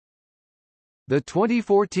The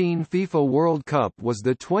 2014 FIFA World Cup was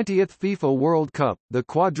the 20th FIFA World Cup, the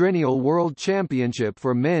quadrennial world championship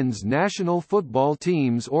for men's national football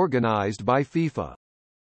teams organized by FIFA.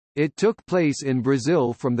 It took place in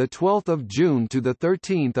Brazil from 12 June to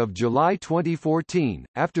 13 July 2014,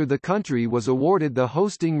 after the country was awarded the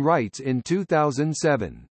hosting rights in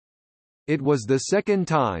 2007. It was the second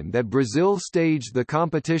time that Brazil staged the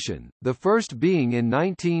competition, the first being in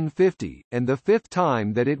 1950, and the fifth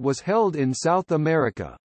time that it was held in South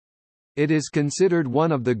America. It is considered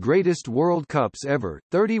one of the greatest World Cups ever.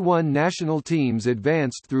 31 national teams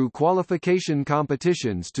advanced through qualification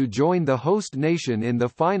competitions to join the host nation in the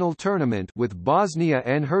final tournament, with Bosnia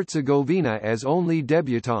and Herzegovina as only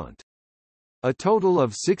debutante. A total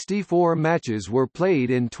of 64 matches were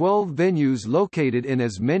played in 12 venues located in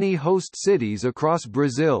as many host cities across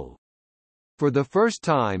Brazil. For the first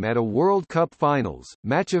time at a World Cup finals,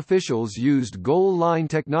 match officials used goal line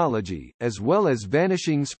technology, as well as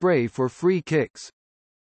vanishing spray for free kicks.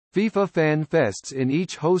 FIFA Fan Fests in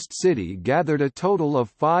each host city gathered a total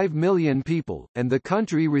of 5 million people, and the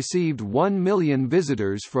country received 1 million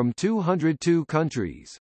visitors from 202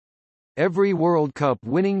 countries. Every World Cup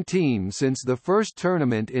winning team since the first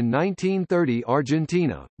tournament in 1930,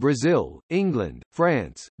 Argentina, Brazil, England,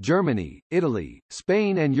 France, Germany, Italy,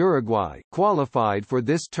 Spain and Uruguay, qualified for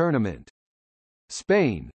this tournament.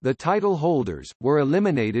 Spain, the title holders, were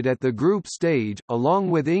eliminated at the group stage,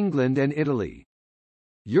 along with England and Italy.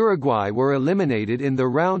 Uruguay were eliminated in the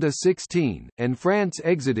round of 16, and France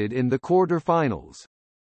exited in the quarter-finals.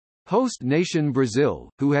 Host nation Brazil,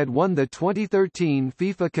 who had won the 2013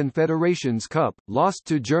 FIFA Confederations Cup, lost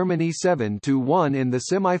to Germany 7-1 in the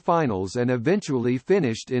semi-finals and eventually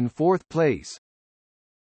finished in fourth place.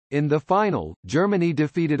 In the final, Germany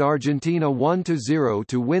defeated Argentina 1-0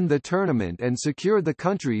 to win the tournament and secure the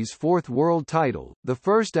country's fourth world title, the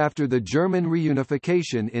first after the German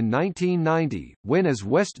reunification in 1990, when as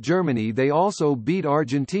West Germany they also beat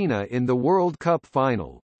Argentina in the World Cup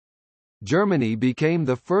final. Germany became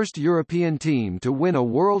the first European team to win a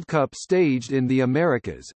World Cup staged in the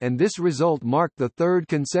Americas, and this result marked the third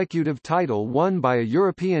consecutive title won by a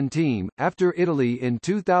European team, after Italy in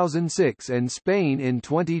 2006 and Spain in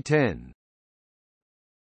 2010.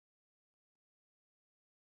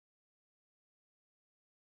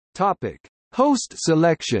 Topic: Host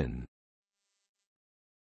selection.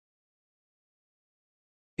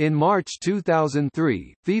 In March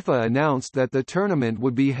 2003, FIFA announced that the tournament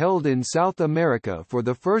would be held in South America for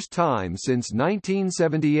the first time since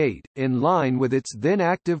 1978, in line with its then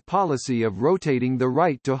active policy of rotating the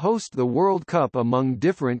right to host the World Cup among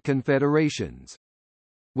different confederations.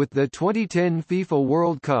 With the 2010 FIFA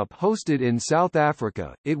World Cup hosted in South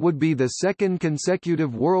Africa, it would be the second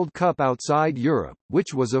consecutive World Cup outside Europe,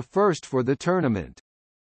 which was a first for the tournament.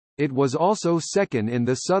 It was also second in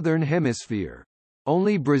the Southern Hemisphere.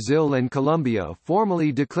 Only Brazil and Colombia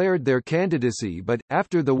formally declared their candidacy, but,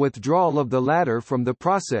 after the withdrawal of the latter from the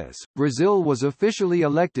process, Brazil was officially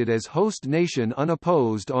elected as host nation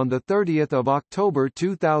unopposed on 30 October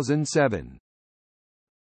 2007.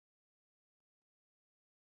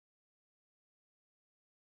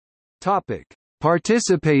 Topic: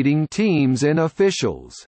 Participating teams and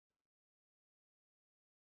officials.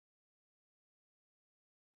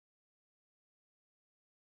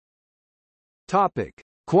 Topic: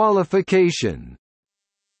 Qualification.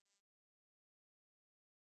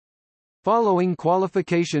 Following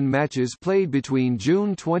qualification matches played between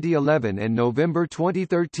June 2011 and November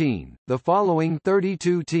 2013, the following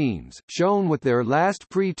 32 teams, shown with their last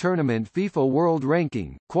pre-tournament FIFA World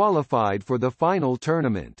Ranking, qualified for the final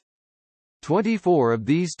tournament. 24 of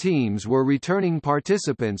these teams were returning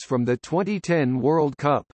participants from the 2010 World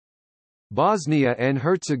Cup. Bosnia and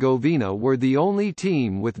Herzegovina were the only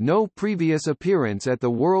team with no previous appearance at the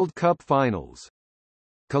World Cup finals.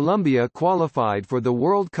 Colombia qualified for the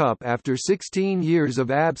World Cup after 16 years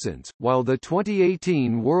of absence, while the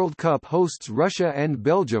 2018 World Cup hosts Russia and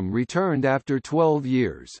Belgium returned after 12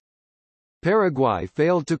 years. Paraguay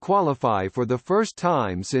failed to qualify for the first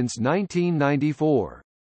time since 1994.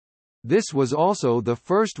 This was also the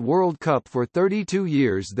first World Cup for 32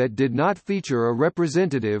 years that did not feature a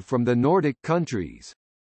representative from the Nordic countries.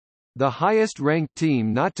 The highest-ranked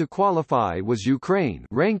team not to qualify was Ukraine,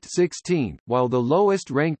 ranked 16th, while the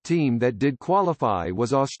lowest-ranked team that did qualify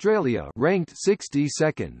was Australia, ranked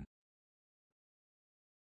 62nd.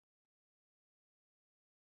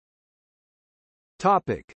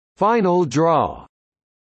 Topic: Final draw.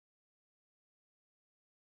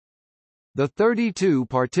 The 32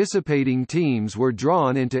 participating teams were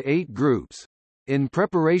drawn into 8 groups. In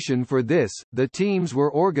preparation for this, the teams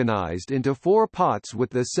were organized into 4 pots with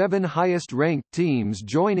the 7 highest-ranked teams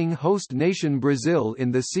joining host nation Brazil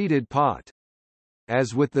in the seeded pot.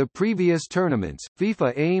 As with the previous tournaments,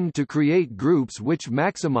 FIFA aimed to create groups which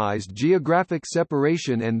maximized geographic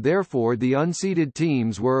separation, and therefore the unseeded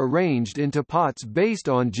teams were arranged into pots based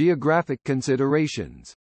on geographic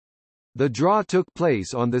considerations. The draw took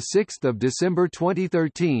place on 6 December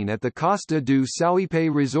 2013 at the Costa do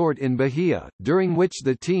Sauípe resort in Bahia, during which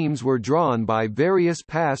the teams were drawn by various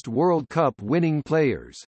past World Cup winning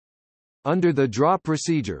players. Under the draw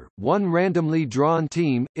procedure, one randomly drawn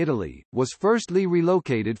team, Italy, was firstly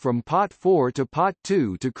relocated from Pot 4 to Pot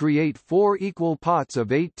 2 to create 4 equal pots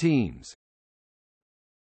of 8 teams.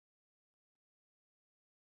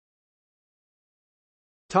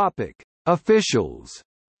 Topic: Officials.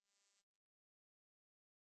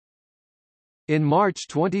 In March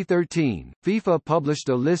 2013, FIFA published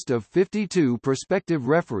a list of 52 prospective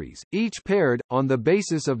referees, each paired, on the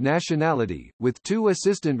basis of nationality, with 2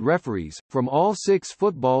 assistant referees, from all 6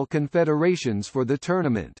 football confederations for the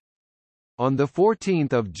tournament. On 14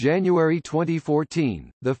 January 2014,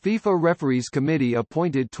 the FIFA Referees Committee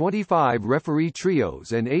appointed 25 referee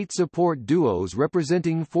trios and 8 support duos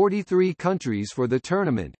representing 43 countries for the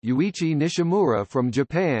tournament. Yuichi Nishimura from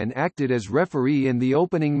Japan acted as referee in the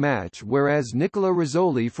opening match, whereas Nicola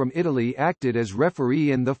Rizzoli from Italy acted as referee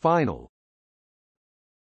in the final.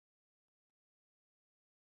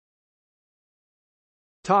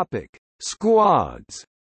 Topic: Squads.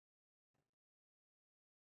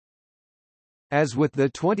 As with the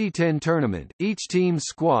 2010 tournament, each team's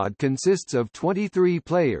squad consists of 23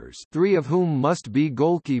 players, 3 of whom must be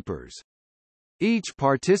goalkeepers. Each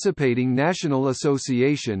participating national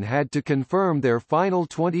association had to confirm their final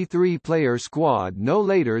 23-player squad no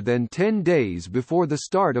later than 10 days before the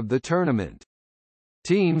start of the tournament.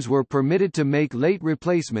 Teams were permitted to make late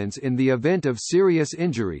replacements in the event of serious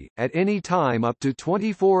injury, at any time up to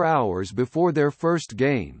 24 hours before their first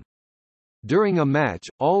game. During a match,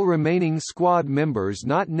 all remaining squad members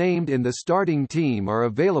not named in the starting team are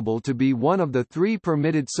available to be one of the 3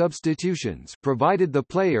 permitted substitutions, provided the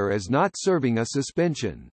player is not serving a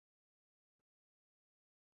suspension.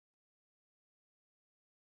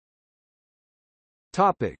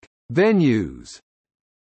 Topic: Venues.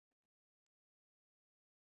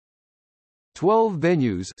 12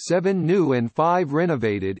 venues, 7 new and 5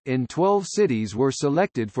 renovated, in 12 cities were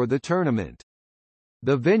selected for the tournament.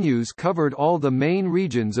 The venues covered all the main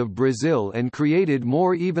regions of Brazil and created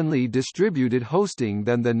more evenly distributed hosting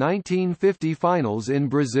than the 1950 finals in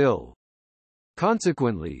Brazil.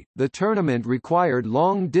 Consequently, the tournament required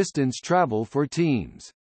long-distance travel for teams.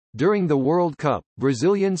 During the World Cup,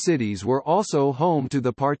 Brazilian cities were also home to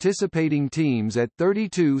the participating teams at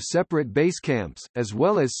 32 separate base camps, as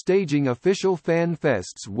well as staging official fan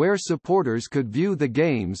fests where supporters could view the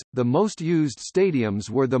games. The most used stadiums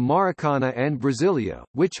were the Maracana and Brasilia,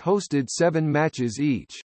 which hosted 7 matches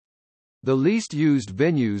each. The least used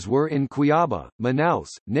venues were in Cuiabá, Manaus,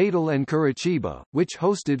 Natal and Curitiba, which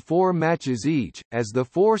hosted 4 matches each. As the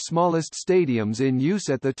 4 smallest stadiums in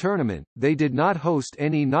use at the tournament, they did not host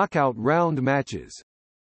any knockout round matches.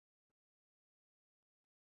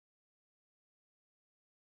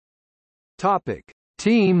 Topic: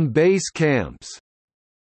 Team base camps.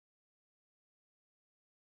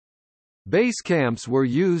 Base camps were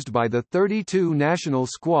used by the 32 national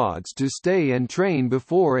squads to stay and train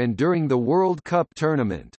before and during the World Cup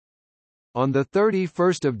tournament. On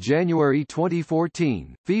 31 January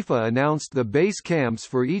 2014, FIFA announced the base camps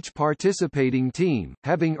for each participating team,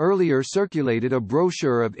 having earlier circulated a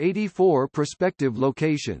brochure of 84 prospective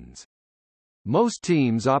locations. Most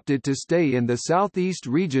teams opted to stay in the southeast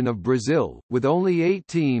region of Brazil, with only 8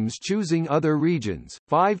 teams choosing other regions.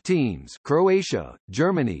 5 teams, Croatia,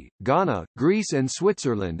 Germany, Ghana, Greece and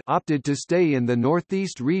Switzerland, opted to stay in the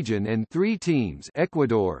northeast region, and 3 teams,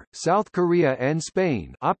 Ecuador, South Korea and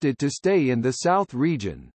Spain, opted to stay in the south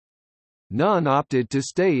region. None opted to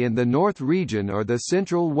stay in the north region or the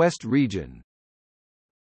central west region.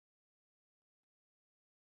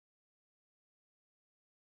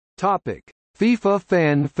 Topic: FIFA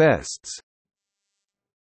Fan Fests.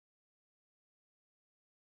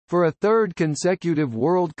 For a third consecutive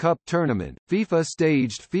World Cup tournament, FIFA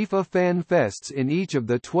staged FIFA Fan Fests in each of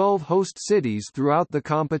the 12 host cities throughout the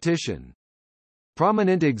competition.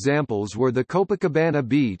 Prominent examples were the Copacabana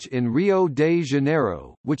Beach in Rio de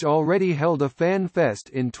Janeiro, which already held a fan fest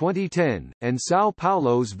in 2010, and São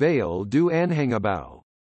Paulo's Vale do Anhangabaú.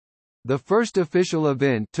 The first official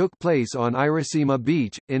event took place on Iracema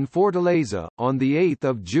Beach, in Fortaleza, on 8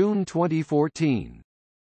 June 2014.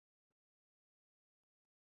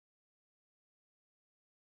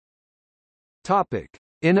 Topic: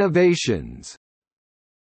 Innovations.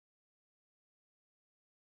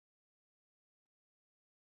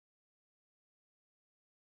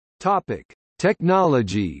 Topic: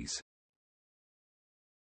 Technologies.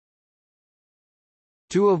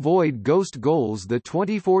 To avoid ghost goals, the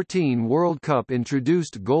 2014 World Cup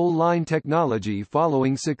introduced goal line technology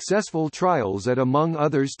following successful trials at, among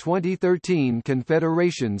others, 2013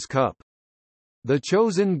 Confederations Cup. The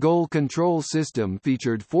chosen goal control system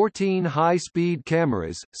featured 14 high-speed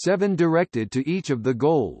cameras, 7 directed to each of the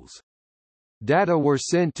goals. Data were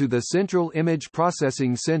sent to the Central Image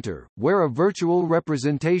Processing Center, where a virtual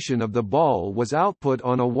representation of the ball was output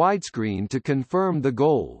on a widescreen to confirm the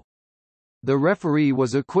goal. The referee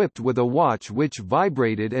was equipped with a watch which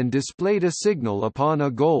vibrated and displayed a signal upon a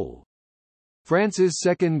goal. France's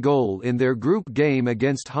second goal in their group game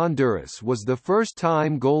against Honduras was the first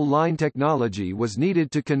time goal line technology was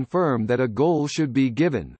needed to confirm that a goal should be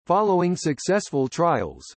given. Following successful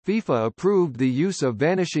trials, FIFA approved the use of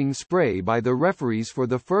vanishing spray by the referees for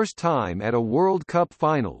the first time at a World Cup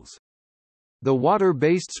finals. The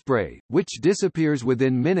water-based spray, which disappears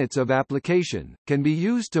within minutes of application, can be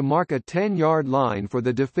used to mark a 10-yard line for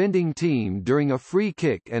the defending team during a free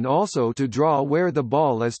kick and also to draw where the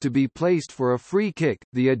ball is to be placed for a free kick.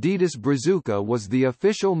 The Adidas Brazuca was the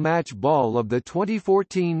official match ball of the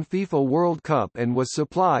 2014 FIFA World Cup and was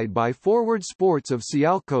supplied by Forward Sports of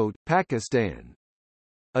Sialkot, Pakistan.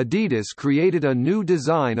 Adidas created a new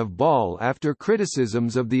design of ball after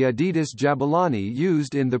criticisms of the Adidas Jabulani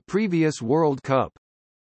used in the previous World Cup.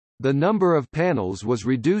 The number of panels was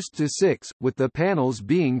reduced to 6, with the panels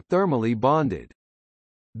being thermally bonded.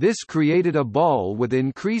 This created a ball with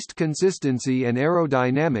increased consistency and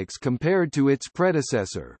aerodynamics compared to its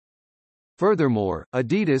predecessor. Furthermore,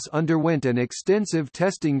 Adidas underwent an extensive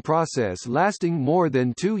testing process lasting more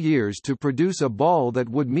than 2 years to produce a ball that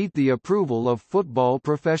would meet the approval of football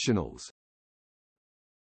professionals.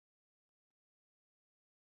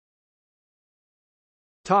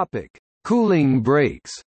 Topic: Cooling breaks.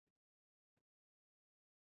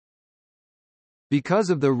 Because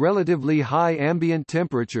of the relatively high ambient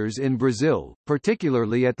temperatures in Brazil,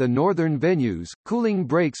 particularly at the northern venues, cooling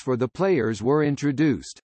breaks for the players were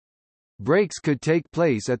introduced. Breaks could take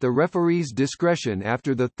place at the referee's discretion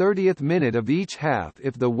after the 30th minute of each half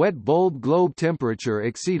if the wet bulb globe temperature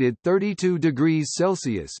exceeded 32 degrees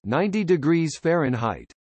Celsius (90 degrees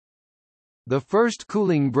Fahrenheit). The first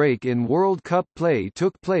cooling break in World Cup play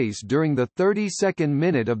took place during the 32nd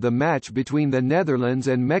minute of the match between the Netherlands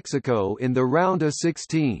and Mexico in the round of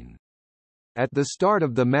 16. At the start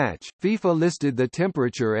of the match, FIFA listed the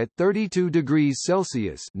temperature at 32 degrees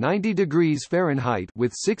Celsius (90 degrees Fahrenheit)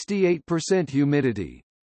 with 68% humidity.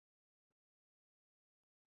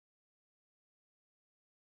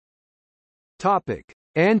 Topic: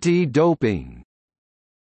 Anti-doping.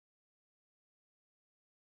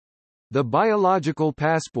 The biological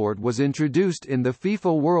passport was introduced in the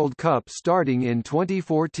FIFA World Cup starting in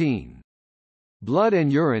 2014. Blood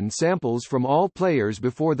and urine samples from all players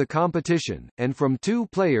before the competition, and from 2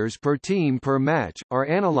 players per team per match, are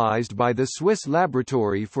analyzed by the Swiss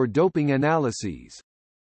Laboratory for Doping Analyses.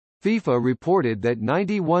 FIFA reported that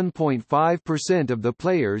 91.5% of the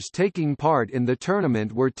players taking part in the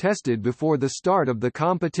tournament were tested before the start of the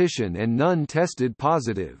competition and none tested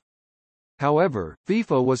positive. However,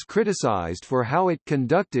 FIFA was criticized for how it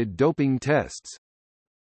conducted doping tests.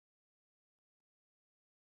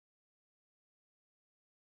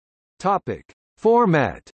 Topic: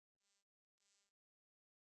 Format.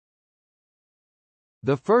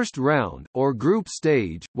 The first round, or group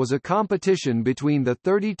stage, was a competition between the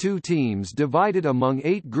 32 teams divided among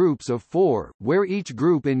 8 groups of 4, where each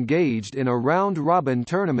group engaged in a round-robin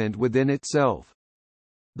tournament within itself.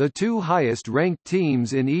 The 2 highest-ranked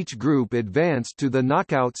teams in each group advanced to the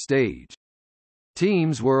knockout stage.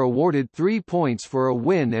 Teams were awarded 3 points for a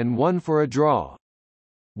win and 1 for a draw.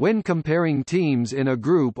 When comparing teams in a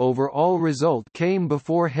group, overall result came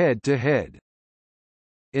before head-to-head.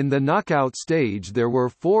 In the knockout stage there were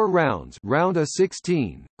 4 rounds, round of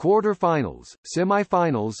 16, quarter-finals,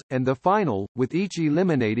 semi-finals, and the final, with each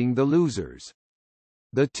eliminating the losers.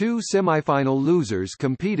 The 2 semi-final losers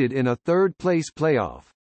competed in a third-place playoff.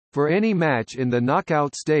 For any match in the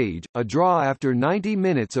knockout stage, a draw after 90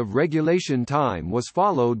 minutes of regulation time was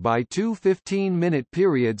followed by 2 15-minute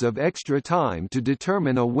periods of extra time to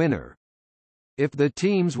determine a winner. If the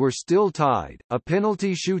teams were still tied, a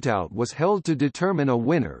penalty shootout was held to determine a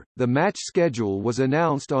winner. The match schedule was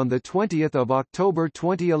announced on the 20th of October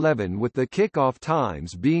 2011, with the kickoff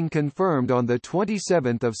times being confirmed on the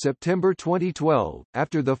 27th of September 2012.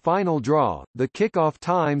 After the final draw, the kickoff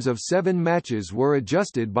times of 7 matches were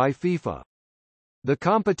adjusted by FIFA. The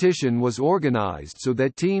competition was organized so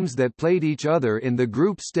that teams that played each other in the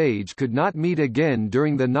group stage could not meet again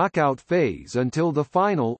during the knockout phase until the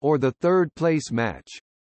final or the third-place match.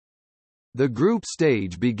 The group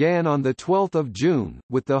stage began on 12 June,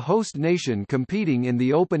 with the host nation competing in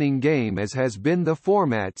the opening game as has been the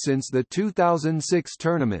format since the 2006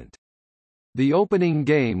 tournament. The opening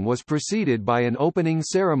game was preceded by an opening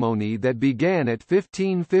ceremony that began at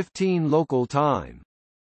 15:15 local time.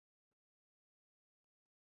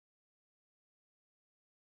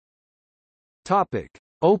 Topic: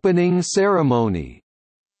 Opening ceremony.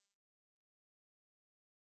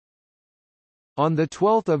 On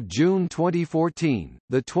 12 June 2014,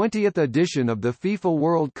 the 20th edition of the FIFA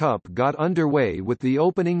World Cup got underway with the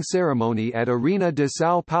opening ceremony at Arena de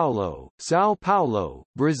São Paulo,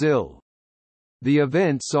 Brazil. The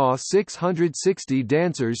event saw 660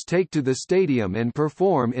 dancers take to the stadium and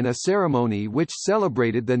perform in a ceremony which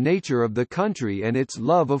celebrated the nature of the country and its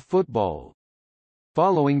love of football.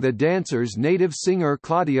 Following the dancers, native singer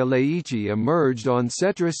Claudia Leiche emerged on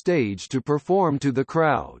Cetra stage to perform to the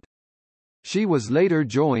crowd. She was later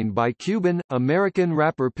joined by Cuban-American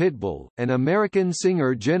rapper Pitbull, and American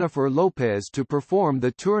singer Jennifer Lopez to perform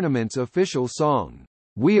the tournament's official song,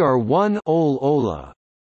 "We Are One Ol Ola,"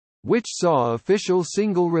 which saw official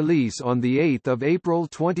single release on 8 April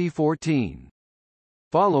 2014.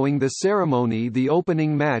 Following the ceremony, the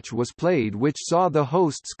opening match was played, which saw the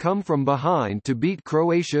hosts come from behind to beat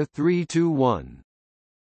Croatia 3-1.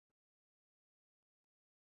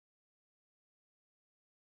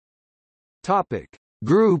 Topic: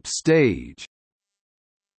 Group stage.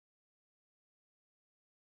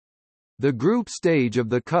 The group stage of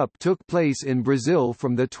the Cup took place in Brazil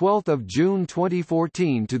from 12 June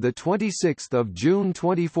 2014 to 26 June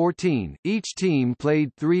 2014. Each team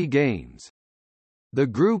played 3 games. The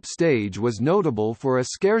group stage was notable for a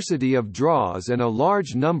scarcity of draws and a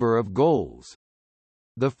large number of goals.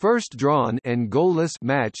 The first drawn and goalless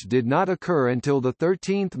match did not occur until the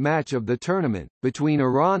 13th match of the tournament, between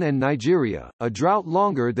Iran and Nigeria, a drought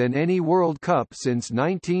longer than any World Cup since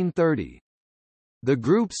 1930. The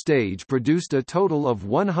group stage produced a total of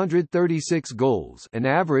 136 goals, an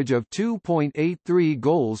average of 2.83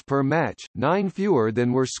 goals per match, 9 fewer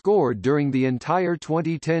than were scored during the entire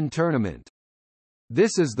 2010 tournament.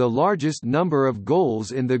 This is the largest number of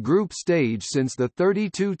goals in the group stage since the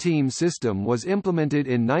 32-team system was implemented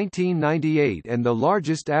in 1998 and the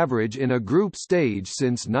largest average in a group stage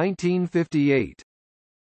since 1958.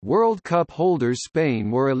 World Cup holders Spain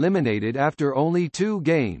were eliminated after only 2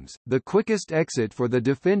 games, the quickest exit for the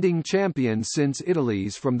defending champions since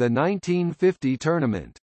Italy's from the 1950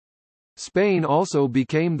 tournament. Spain also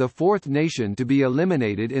became the 4th nation to be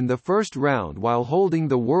eliminated in the first round while holding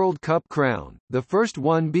the World Cup crown, the first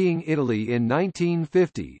one being Italy in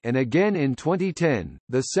 1950 and again in 2010,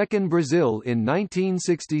 the second Brazil in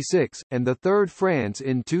 1966, and the third France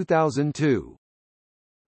in 2002.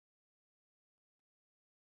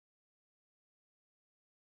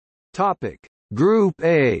 Topic: Group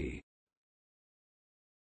A.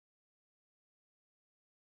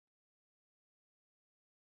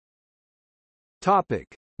 Topic: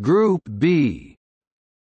 Group B.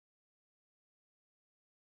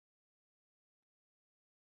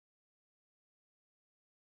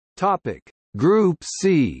 Topic: Group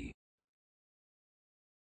C.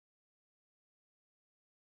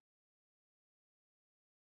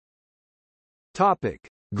 Topic: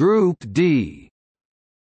 Group D.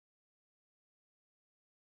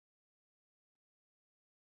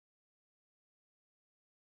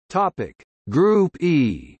 Topic: Group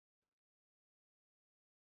E.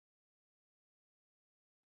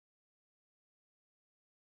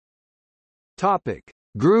 Topic: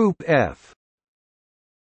 Group F.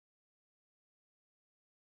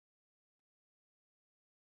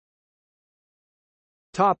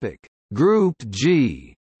 Topic: Group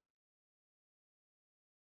G.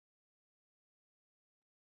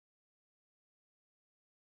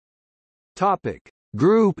 Topic: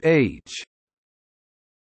 Group H.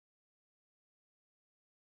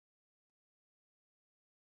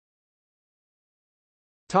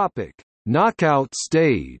 Topic: Knockout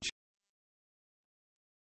stage.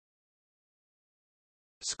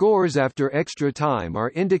 Scores after extra time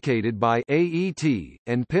are indicated by AET,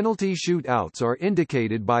 and penalty shootouts are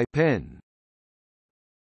indicated by PEN.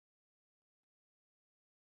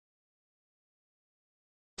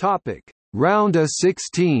 Topic: Round of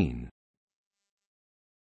 16.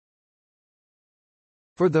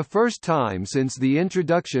 For the first time since the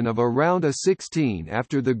introduction of a round of 16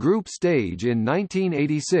 after the group stage in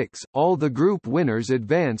 1986, all the group winners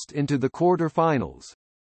advanced into the quarter-finals.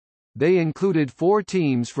 They included 4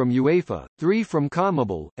 teams from UEFA, 3 from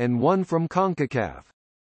CONMEBOL, and 1 from CONCACAF.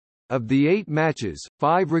 Of the 8 matches,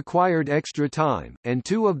 5 required extra time, and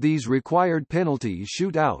 2 of these required penalty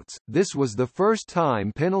shootouts. This was the first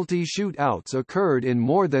time penalty shootouts occurred in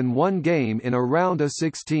more than one game in a round of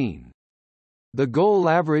 16. The goal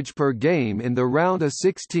average per game in the round of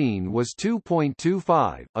 16 was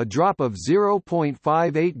 2.25, a drop of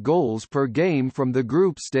 0.58 goals per game from the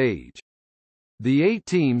group stage. The 8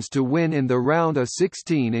 teams to win in the round of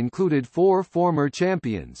 16 included 4 former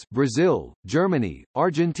champions Brazil, Germany,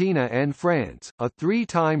 Argentina and France, a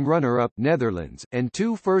 3-time runner-up Netherlands, and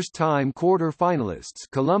 2 first-time quarter-finalists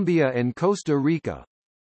Colombia and Costa Rica.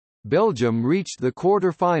 Belgium reached the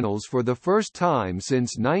quarter-finals for the first time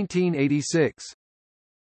since 1986.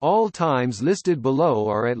 All times listed below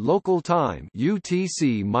are at local time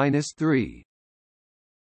UTC-3.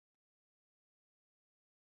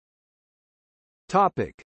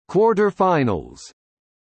 Topic: Quarter-finals.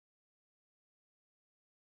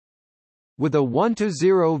 With a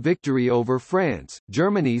 1-0 victory over France,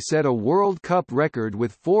 Germany set a World Cup record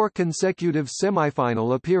with 4 consecutive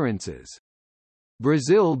semi-final appearances.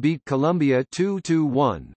 Brazil beat Colombia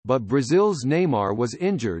 2-1, but Brazil's Neymar was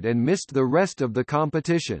injured and missed the rest of the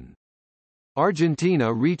competition.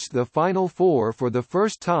 Argentina reached the Final Four for the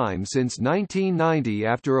first time since 1990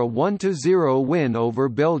 after a 1-0 win over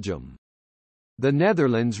Belgium. The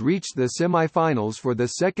Netherlands reached the semi-finals for the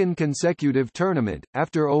second consecutive tournament,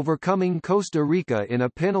 after overcoming Costa Rica in a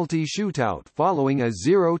penalty shootout following a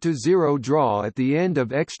 0-0 draw at the end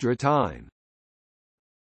of extra time.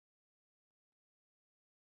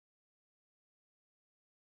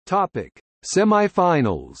 Topic: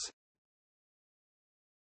 Semi-finals.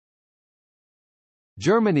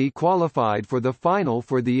 Germany qualified for the final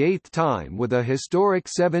for the 8th time with a historic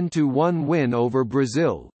 7-1 win over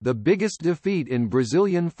Brazil, the biggest defeat in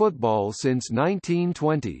Brazilian football since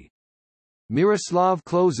 1920. Miroslav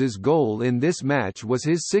Klose's goal in this match was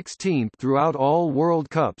his 16th throughout all World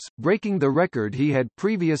Cups, breaking the record he had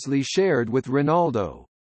previously shared with Ronaldo.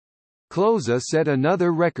 Klose set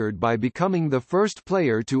another record by becoming the first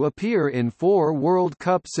player to appear in 4 World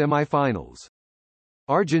Cup semi-finals.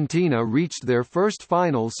 Argentina reached their first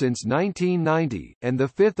final since 1990, and the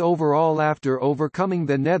 5th overall after overcoming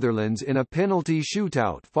the Netherlands in a penalty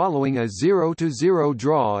shootout following a 0-0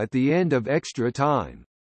 draw at the end of extra time.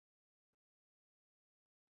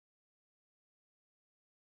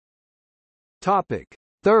 Topic: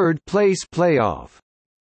 Third place playoff.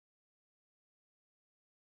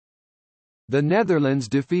 The Netherlands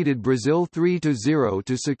defeated Brazil 3-0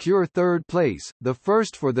 to secure third place, the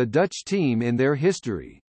first for the Dutch team in their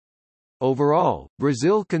history. Overall,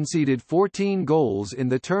 Brazil conceded 14 goals in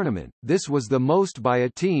the tournament. This was the most by a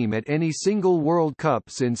team at any single World Cup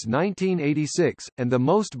since 1986, and the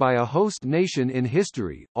most by a host nation in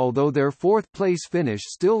history, although their 4th-place finish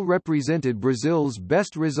still represented Brazil's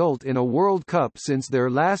best result in a World Cup since their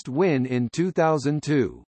last win in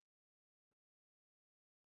 2002.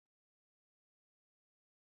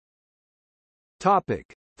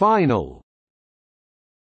 Topic: Final.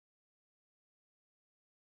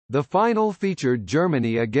 The final featured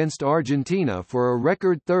Germany against Argentina for a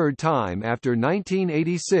record 3rd time after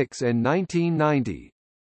 1986 and 1990.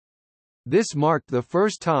 This marked the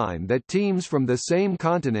first time that teams from the same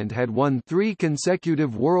continent had won 3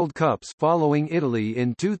 consecutive World Cups, following Italy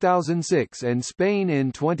in 2006 and Spain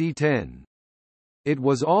in 2010. It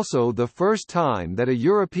was also the first time that a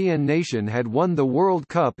European nation had won the World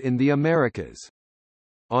Cup in the Americas.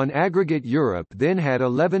 On aggregate, Europe then had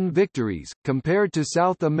 11 victories, compared to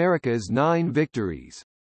South America's 9 victories.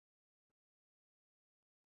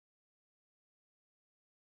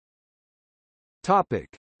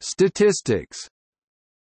 Topic: Statistics.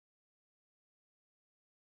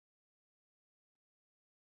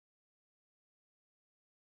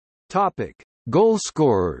 Topic: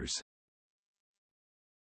 Goalscorers.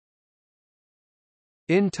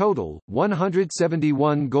 In total,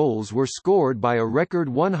 171 goals were scored by a record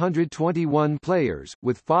 121 players,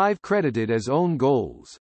 with 5 credited as own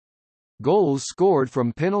goals. Goals scored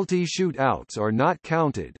from penalty shootouts are not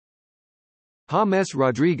counted. James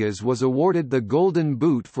Rodriguez was awarded the Golden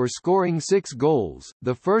Boot for scoring 6 goals,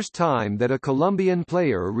 the first time that a Colombian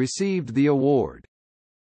player received the award.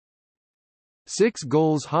 6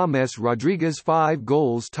 goals James Rodriguez, 5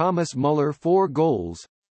 goals Thomas Muller, 4 goals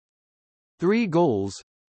 3 goals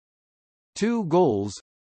 2 goals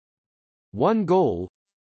 1 goal.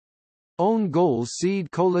 Own goals: Sead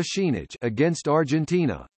Kolasinac against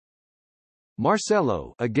Argentina,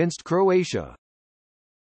 Marcelo against Croatia,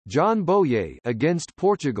 John Boye against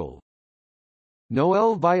Portugal,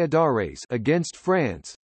 Noel Valladares against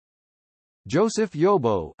France, Joseph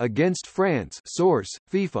Yobo against France. Source: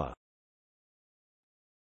 FIFA.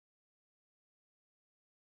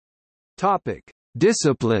 Topic: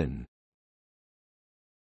 Discipline.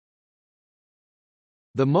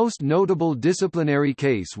 The most notable disciplinary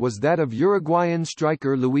case was that of Uruguayan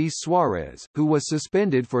striker Luis Suarez, who was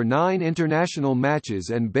suspended for 9 international matches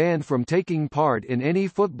and banned from taking part in any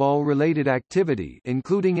football-related activity,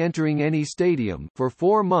 including entering any stadium, for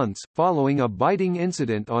 4 months, following a biting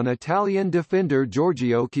incident on Italian defender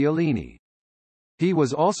Giorgio Chiellini. He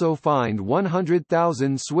was also fined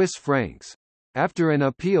 100,000 Swiss francs. After an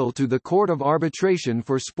appeal to the Court of Arbitration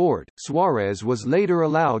for Sport, Suarez was later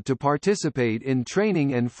allowed to participate in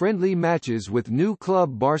training and friendly matches with new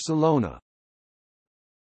club Barcelona.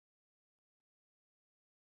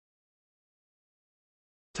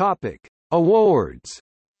 Topic: Awards.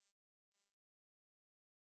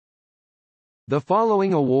 The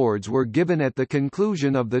following awards were given at the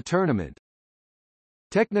conclusion of the tournament.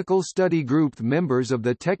 Technical Study Group. Members of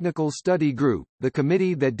the Technical Study Group, the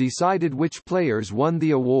committee that decided which players won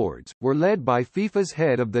the awards, were led by FIFA's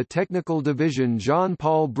head of the technical division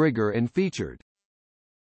Jean-Paul Brigger and featured.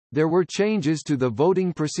 There were changes to the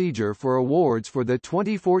voting procedure for awards for the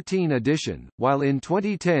 2014 edition, while in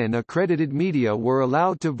 2010 accredited media were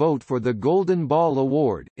allowed to vote for the Golden Ball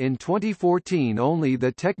Award. In 2014 only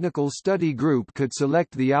the Technical Study Group could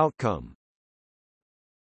select the outcome.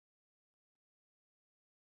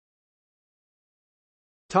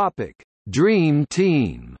 Topic: Dream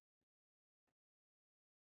Team.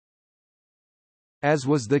 As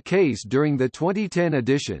was the case during the 2010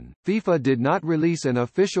 edition, FIFA did not release an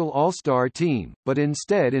official all-star team, but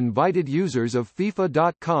instead invited users of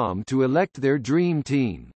FIFA.com to elect their dream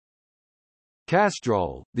team.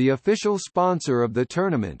 Castrol, the official sponsor of the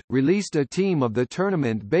tournament, released a team of the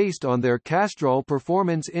tournament based on their Castrol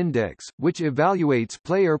Performance Index, which evaluates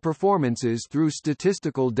player performances through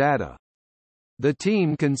statistical data. The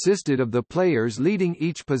team consisted of the players leading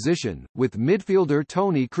each position, with midfielder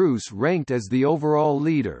Toni Kroos ranked as the overall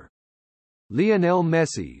leader. Lionel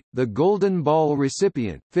Messi, the Golden Ball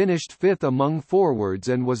recipient, finished 5th among forwards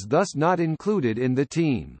and was thus not included in the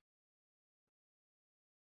team.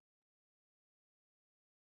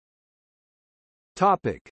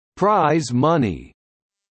 Topic: Prize money.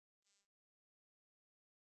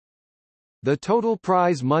 The total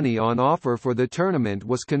prize money on offer for the tournament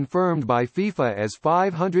was confirmed by FIFA as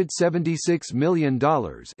 $576 million,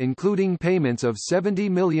 including payments of $70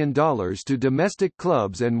 million to domestic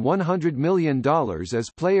clubs and $100 million as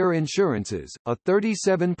player insurances, a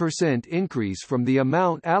 37% increase from the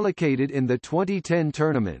amount allocated in the 2010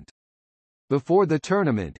 tournament. Before the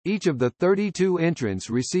tournament, each of the 32 entrants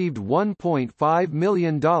received $1.5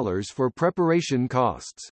 million for preparation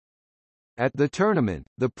costs. At the tournament,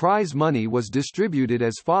 the prize money was distributed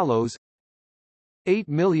as follows: $8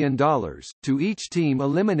 million to each team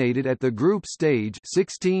eliminated at the group stage,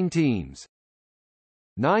 16 teams.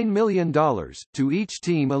 $9 million to each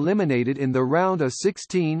team eliminated in the round of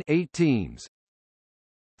 16, 8 teams.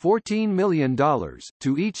 $14 million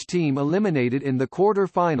to each team eliminated in the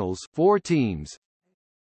quarter-finals, 4 teams.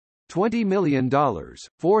 $20 million,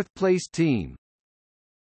 fourth-place team.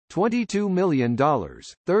 $22 million,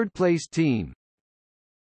 third-place team.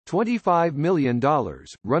 $25 million,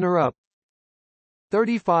 runner-up.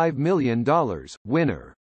 $35 million,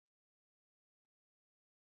 winner.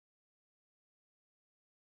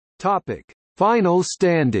 Topic: Final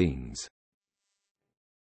standings.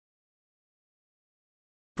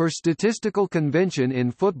 Per statistical convention in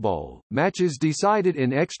football, matches decided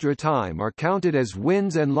in extra time are counted as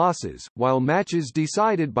wins and losses, while matches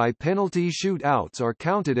decided by penalty shootouts are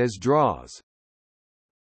counted as draws.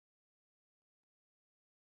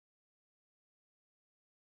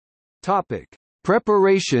 Topic: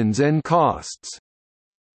 Preparations and costs.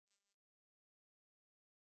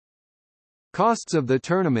 Costs of the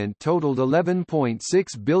tournament totaled $11.6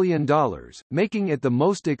 billion, making it the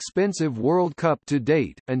most expensive World Cup to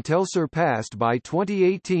date, until surpassed by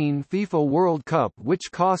 2018 FIFA World Cup,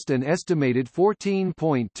 which cost an estimated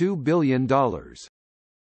 $14.2 billion.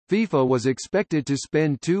 FIFA was expected to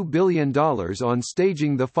spend $2 billion on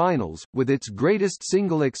staging the finals, with its greatest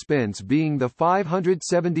single expense being the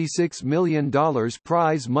 $576 million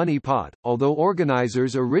prize money pot, although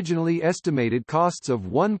organizers originally estimated costs of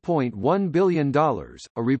 $1.1 billion,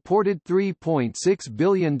 a reported $3.6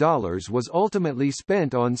 billion was ultimately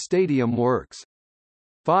spent on stadium works.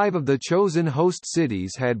 5 of the chosen host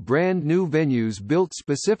cities had brand new venues built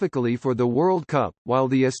specifically for the World Cup, while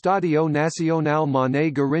the Estadio Nacional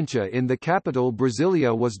Mané Garrincha in the capital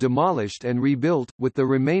Brasilia was demolished and rebuilt, with the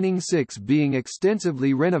remaining 6 being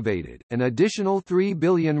extensively renovated. An additional 3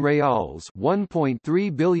 billion reals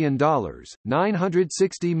 $1.3 billion,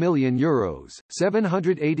 960 million euros,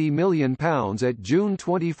 780 million pounds at June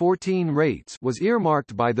 2014 rates was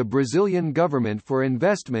earmarked by the Brazilian government for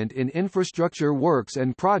investment in infrastructure works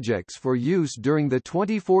and projects for use during the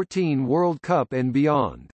 2014 World Cup and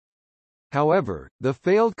beyond. However, the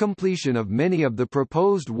failed completion of many of the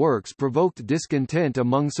proposed works provoked discontent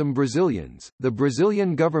among some Brazilians. The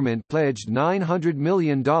Brazilian government pledged $900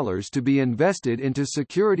 million to be invested into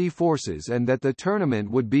security forces and that the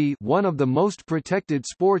tournament would be one of the most protected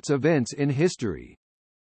sports events in history.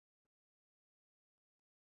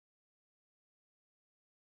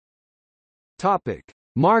 Topic: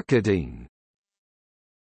 Marketing.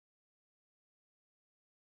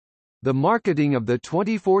 The marketing of the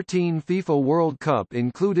 2014 FIFA World Cup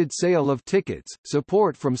included sale of tickets,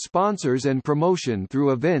 support from sponsors and promotion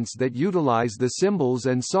through events that utilize the symbols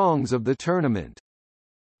and songs of the tournament.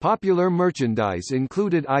 Popular merchandise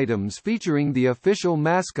included items featuring the official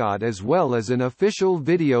mascot as well as an official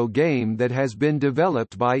video game that has been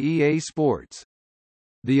developed by EA Sports.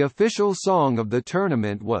 The official song of the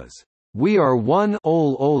tournament was, "We Are One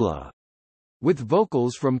Ol Ola", with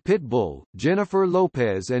vocals from Pitbull, Jennifer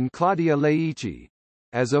Lopez and Claudia Leichi.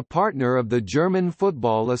 As a partner of the German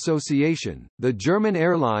Football Association, the German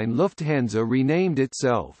airline Lufthansa renamed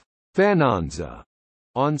itself Fananza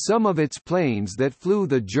on some of its planes that flew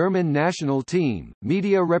the German national team,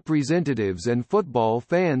 media representatives and football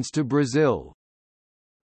fans to Brazil.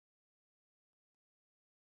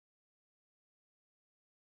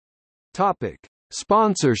 Topic: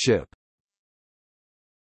 Sponsorship.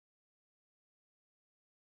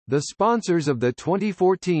 The sponsors of the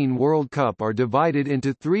 2014 World Cup are divided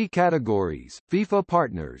into 3 categories: FIFA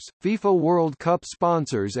partners, FIFA World Cup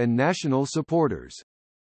sponsors and national supporters.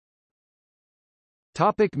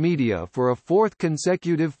 Topic: Media. For a 4th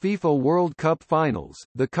consecutive FIFA World Cup finals,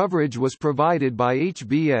 the coverage was provided by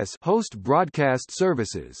HBS Host Broadcast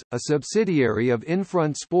Services, a subsidiary of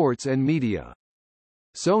Infront Sports and Media.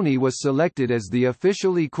 Sony was selected as the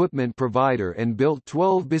official equipment provider and built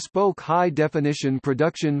 12 bespoke high-definition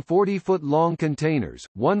production 40-foot-long containers,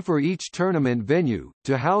 one for each tournament venue,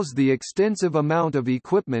 to house the extensive amount of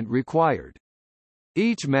equipment required.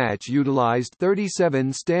 Each match utilized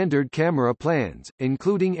 37 standard camera plans,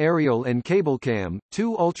 including aerial and cablecam,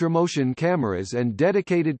 2 ultramotion cameras and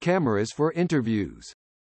dedicated cameras for interviews.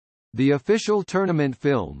 The official tournament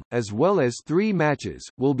film, as well as 3 matches,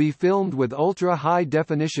 will be filmed with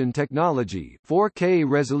ultra-high-definition technology 4K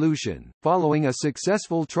resolution. Following a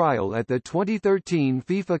successful trial at the 2013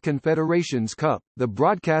 FIFA Confederations Cup, the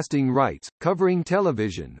broadcasting rights, covering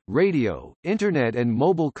television, radio, internet and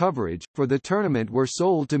mobile coverage, for the tournament were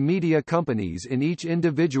sold to media companies in each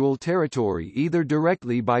individual territory either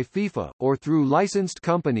directly by FIFA, or through licensed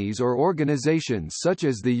companies or organizations such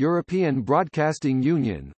as the European Broadcasting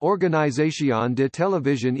Union, Organización de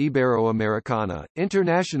Televisión Iberoamericana,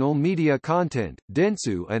 International Media Content,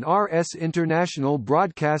 Dentsu and RS International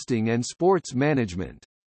Broadcasting and Sports Management.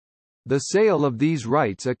 The sale of these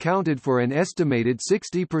rights accounted for an estimated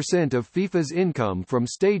 60% of FIFA's income from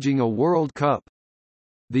staging a World Cup.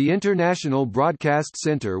 The International Broadcast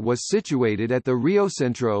Center was situated at the Rio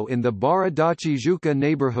Centro in the Barra da Tijuca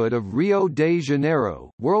neighborhood of Rio de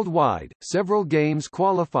Janeiro. Worldwide, several games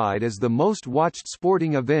qualified as the most watched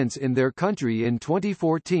sporting events in their country in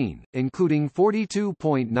 2014, including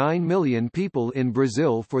 42.9 million people in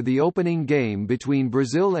Brazil for the opening game between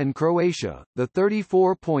Brazil and Croatia, the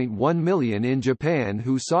 34.1 million in Japan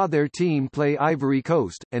who saw their team play Ivory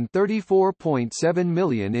Coast, and 34.7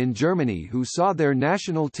 million in Germany who saw their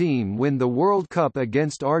national team win the World Cup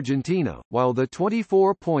against Argentina, while the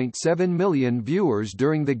 24.7 million viewers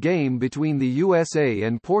during the game between the USA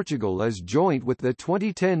and Portugal is joint with the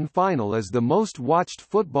 2010 final as the most watched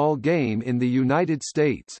football game in the United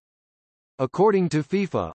States. According to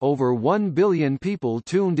FIFA, over 1 billion people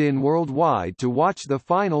tuned in worldwide to watch the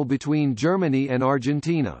final between Germany and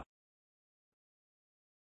Argentina.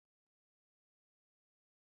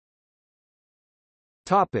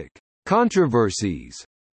 Topic: Controversies.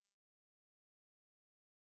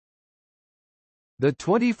 The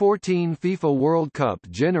 2014 FIFA World Cup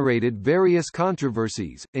generated various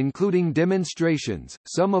controversies, including demonstrations,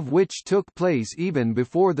 some of which took place even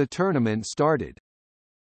before the tournament started.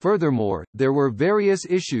 Furthermore, there were various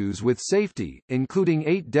issues with safety, including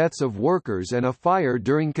 8 deaths of workers and a fire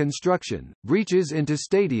during construction, breaches into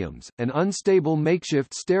stadiums, an unstable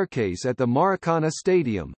makeshift staircase at the Maracana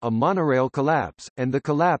Stadium, a monorail collapse, and the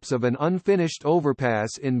collapse of an unfinished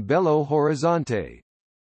overpass in Belo Horizonte.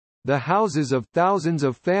 The houses of thousands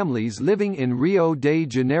of families living in Rio de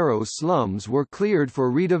Janeiro slums were cleared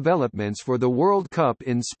for redevelopments for the World Cup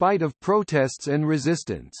in spite of protests and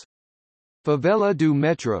resistance. Favela do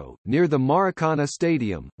Metro, near the Maracana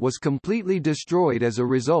Stadium, was completely destroyed as a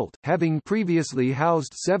result, having previously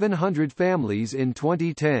housed 700 families in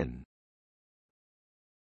 2010.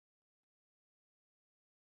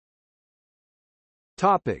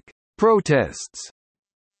 Topic: Protests.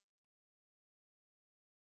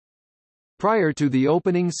 Prior to the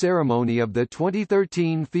opening ceremony of the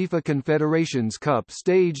 2013 FIFA Confederations Cup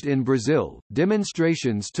staged in Brazil,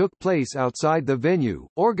 demonstrations took place outside the venue,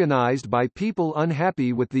 organized by people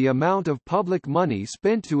unhappy with the amount of public money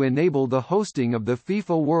spent to enable the hosting of the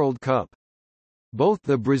FIFA World Cup. Both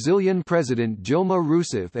the Brazilian president Dilma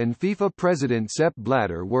Rousseff and FIFA president Sepp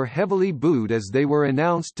Blatter were heavily booed as they were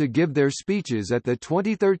announced to give their speeches at the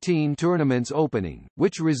 2013 tournament's opening,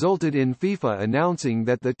 which resulted in FIFA announcing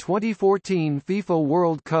that the 2014 FIFA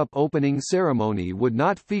World Cup opening ceremony would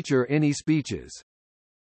not feature any speeches.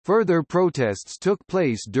 Further protests took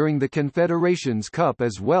place during the Confederations Cup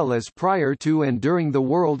as well as prior to and during the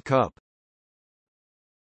World Cup.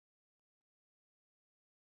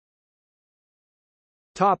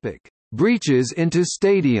 Topic: Breaches into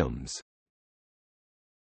stadiums.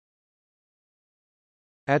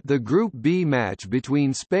 At the Group B match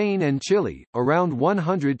between Spain and Chile, around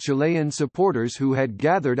 100 Chilean supporters who had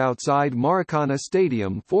gathered outside Maracana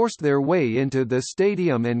Stadium forced their way into the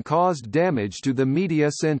stadium and caused damage to the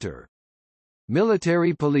media center.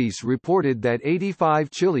 Military police reported that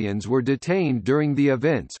 85 Chileans were detained during the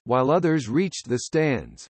events, while others reached the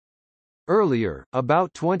stands. Earlier,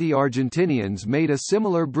 about 20 Argentinians made a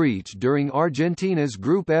similar breach during Argentina's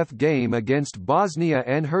Group F game against Bosnia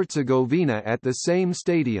and Herzegovina at the same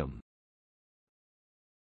stadium.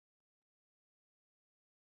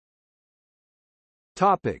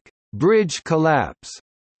 Topic: Bridge collapse.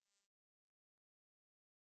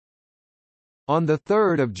 On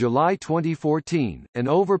 3 July 2014, an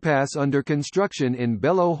overpass under construction in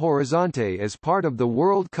Belo Horizonte as part of the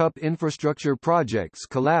World Cup infrastructure projects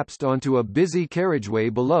collapsed onto a busy carriageway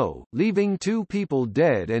below, leaving 2 people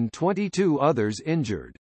dead and 22 others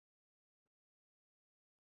injured.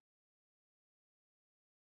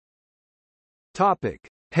 Topic: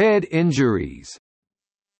 Head injuries.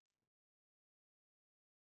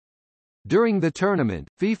 During the tournament,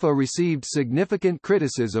 FIFA received significant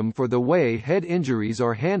criticism for the way head injuries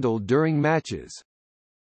are handled during matches.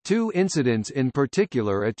 2 incidents in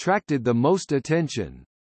particular attracted the most attention.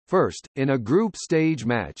 First, in a group stage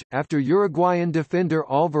match, after Uruguayan defender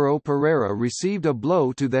Alvaro Pereira received a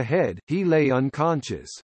blow to the head, he lay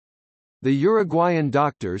unconscious. The Uruguayan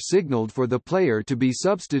doctor signaled for the player to be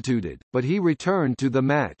substituted, but he returned to the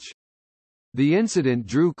match. The incident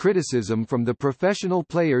drew criticism from the Professional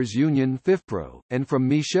Players Union FIFPro, and from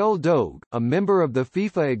Michel Dogue, a member of the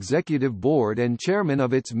FIFA Executive Board and chairman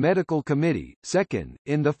of its medical committee. Second,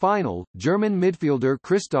 in the final, German midfielder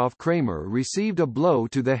Christoph Kramer received a blow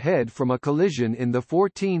to the head from a collision in the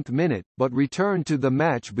 14th minute, but returned to the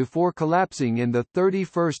match before collapsing in the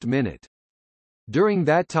 31st minute. During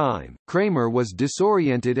that time, Kramer was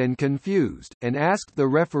disoriented and confused, and asked the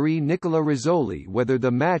referee Nicola Rizzoli whether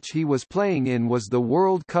the match he was playing in was the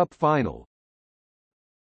World Cup final.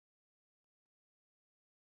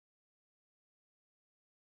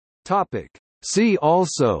 Topic: See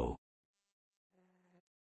also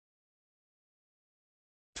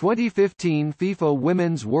 2015 FIFA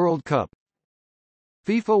Women's World Cup,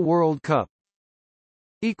 FIFA World Cup.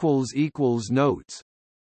 Notes